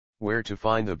Where to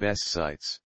find the best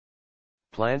sites.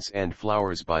 Plants and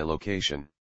flowers by location.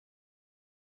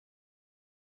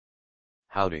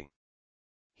 Howdy.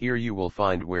 Here you will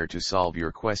find where to solve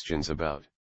your questions about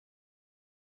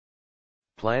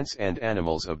plants and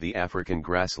animals of the African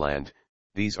grassland.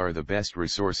 These are the best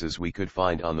resources we could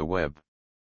find on the web.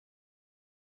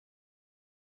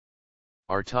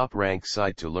 Our top-ranked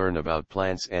site to learn about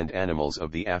plants and animals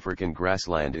of the African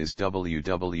grassland is www.buzzle.com.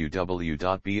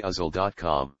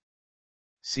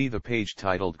 See the page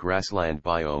titled Grassland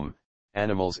Biome,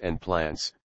 Animals and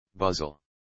Plants, Buzzle.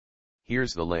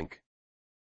 Here's the link.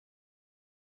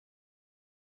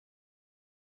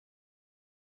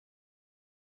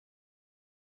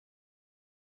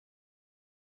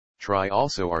 Try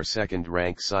also our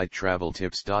second-ranked site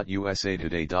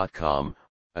traveltips.usatoday.com,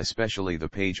 especially the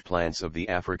page Plants of the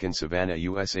African Savanna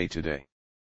USA Today.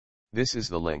 This is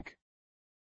the link.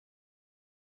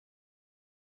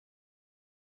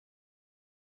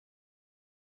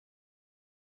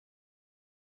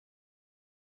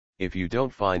 If you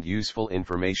don't find useful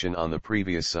information on the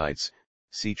previous sites,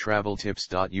 see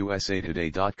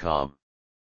traveltips.usatoday.com.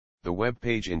 The web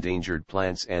page Endangered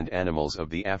Plants and Animals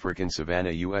of the African Savanna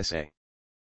USA.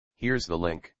 Here's the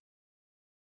link.